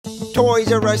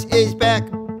Toys R Us is back.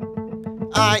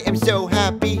 I am so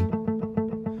happy.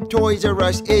 Toys R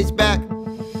Us is back.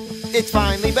 It's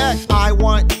finally back. I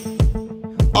want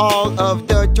all of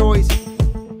the toys,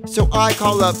 so I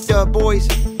call up the boys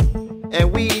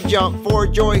and we jump for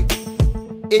joy.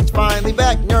 It's finally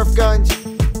back. Nerf guns,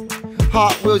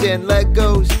 Hot Wheels and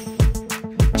Legos,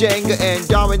 Jenga and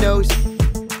dominoes.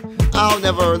 I'll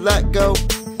never let go.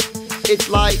 It's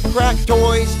like crack.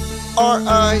 Toys R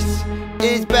Us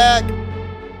is back.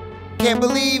 Can't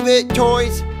believe it.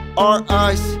 Toys R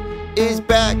Us is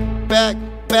back, back,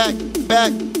 back,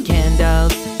 back.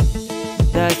 Candles,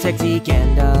 the sexy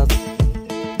candles,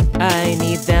 I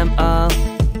need them all.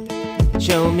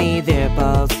 Show me their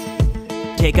balls,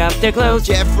 take off their clothes.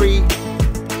 Jeffrey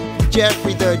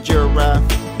the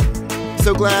giraffe,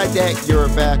 so glad that you're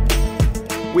back.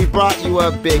 We brought you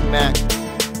a Big Mac.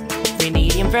 Free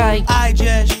medium fry.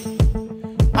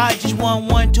 I just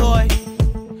want one toy,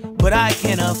 but I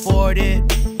can't afford it,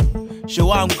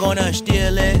 so I'm gonna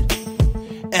steal it.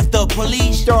 F the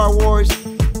police. Star Wars,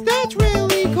 that's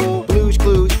really cool. Blue's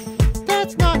Clues,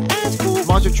 that's not as cool.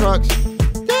 Monster Trucks,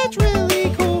 that's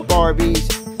really cool. Barbies,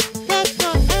 that's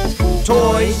not as cool.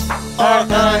 Toys R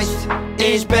Us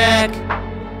is back.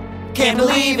 Can't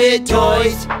believe it.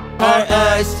 Toys R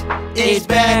Us is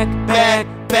back, back,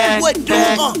 back, What do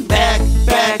back, you back,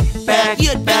 back, back,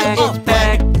 Yeah, back, back,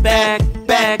 back, back,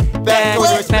 back, back. Toys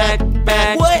R Us back,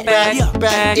 back, What? back, Yeah,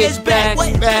 back, it's back.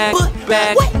 What? back, What?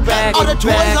 back, What? back, All the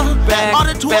toys, back, all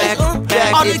the toys, back,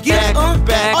 back, all the it's gifts, back,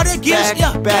 back, all the gifts, back,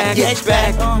 yeah. back, Yes, it's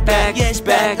back, back, back, yes,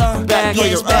 back, back, back.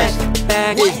 yes, Toys R Us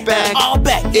back. is back. All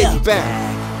back, yeah. It's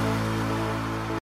back.